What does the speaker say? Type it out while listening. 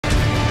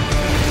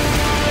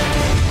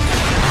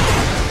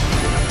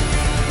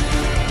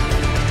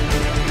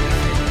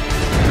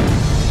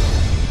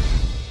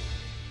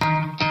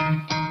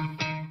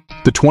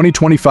The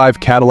 2025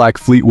 Cadillac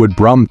Fleetwood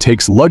Brougham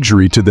takes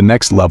luxury to the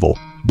next level,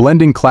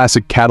 blending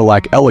classic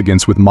Cadillac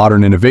elegance with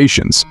modern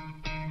innovations.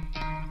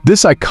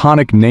 This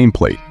iconic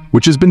nameplate,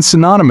 which has been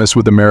synonymous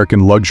with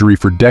American luxury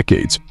for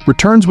decades,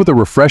 returns with a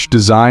refreshed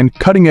design,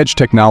 cutting-edge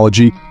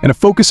technology, and a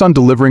focus on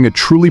delivering a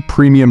truly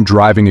premium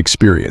driving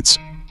experience.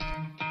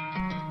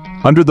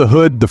 Under the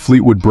hood, the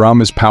Fleetwood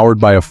Brougham is powered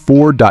by a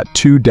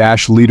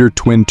 4.2-liter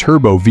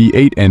twin-turbo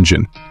V8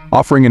 engine,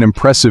 offering an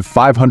impressive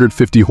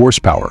 550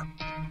 horsepower.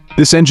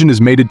 This engine is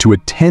mated to a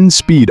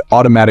 10-speed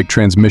automatic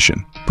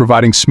transmission,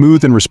 providing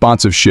smooth and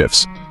responsive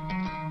shifts.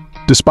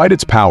 Despite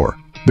its power,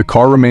 the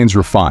car remains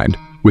refined,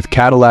 with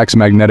Cadillac's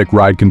magnetic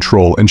ride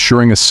control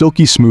ensuring a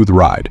silky smooth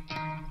ride.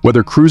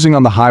 Whether cruising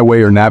on the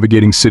highway or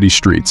navigating city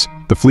streets,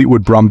 the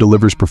Fleetwood Brougham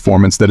delivers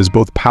performance that is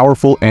both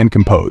powerful and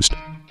composed.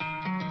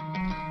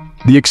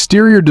 The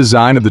exterior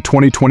design of the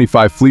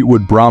 2025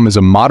 Fleetwood Brougham is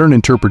a modern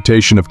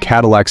interpretation of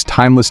Cadillac's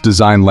timeless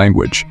design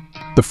language.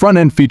 The front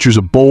end features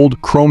a bold,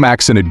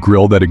 chrome-accented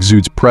grille that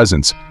exudes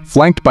presence,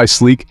 flanked by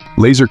sleek,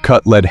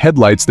 laser-cut LED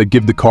headlights that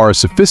give the car a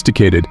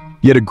sophisticated,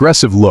 yet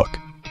aggressive look.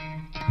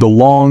 The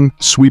long,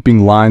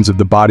 sweeping lines of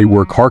the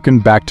bodywork harken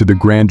back to the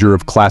grandeur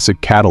of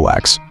classic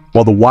Cadillacs,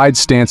 while the wide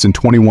stance and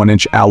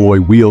 21-inch alloy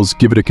wheels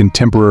give it a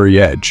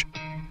contemporary edge.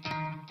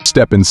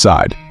 Step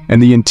inside,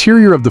 and the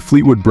interior of the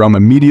Fleetwood Brougham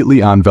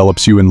immediately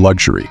envelops you in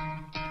luxury.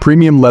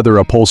 Premium leather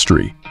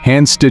upholstery,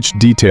 hand-stitched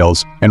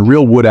details, and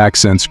real wood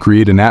accents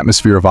create an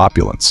atmosphere of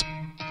opulence.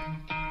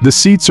 The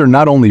seats are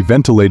not only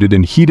ventilated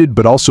and heated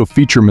but also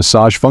feature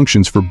massage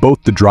functions for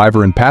both the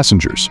driver and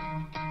passengers.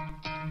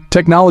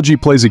 Technology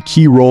plays a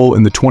key role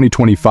in the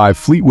 2025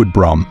 Fleetwood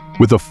Brougham,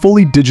 with a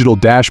fully digital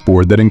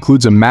dashboard that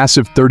includes a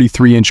massive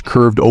 33-inch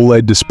curved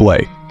OLED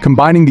display,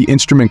 combining the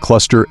instrument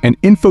cluster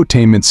and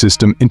infotainment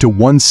system into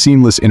one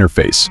seamless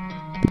interface.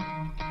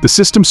 The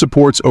system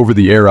supports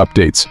over-the-air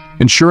updates,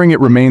 ensuring it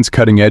remains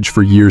cutting-edge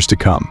for years to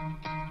come.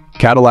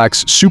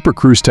 Cadillac's Super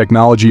Cruise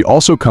technology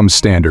also comes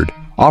standard,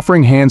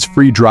 offering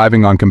hands-free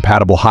driving on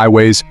compatible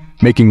highways,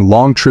 making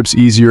long trips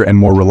easier and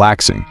more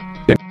relaxing.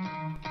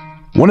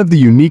 One of the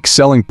unique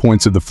selling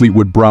points of the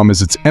Fleetwood Brougham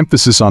is its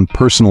emphasis on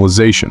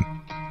personalization.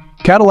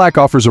 Cadillac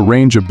offers a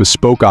range of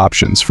bespoke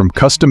options, from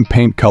custom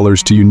paint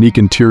colors to unique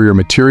interior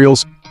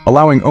materials,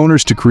 allowing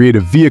owners to create a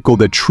vehicle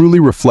that truly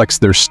reflects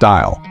their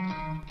style.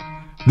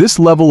 This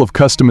level of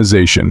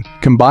customization,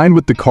 combined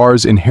with the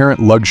car's inherent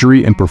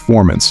luxury and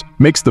performance,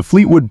 makes the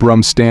Fleetwood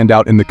Brougham stand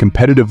out in the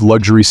competitive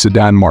luxury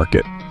sedan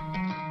market.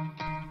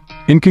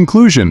 In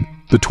conclusion,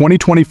 the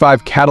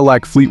 2025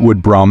 Cadillac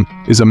Fleetwood Brougham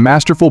is a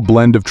masterful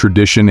blend of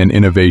tradition and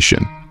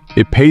innovation.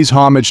 It pays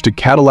homage to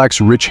Cadillac's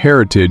rich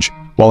heritage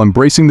while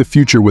embracing the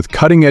future with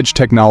cutting-edge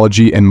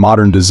technology and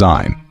modern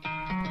design.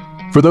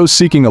 For those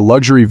seeking a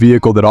luxury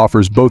vehicle that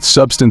offers both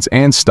substance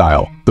and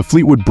style, the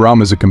Fleetwood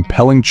Brougham is a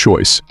compelling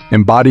choice,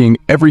 embodying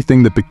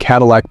everything that the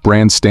Cadillac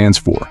brand stands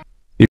for.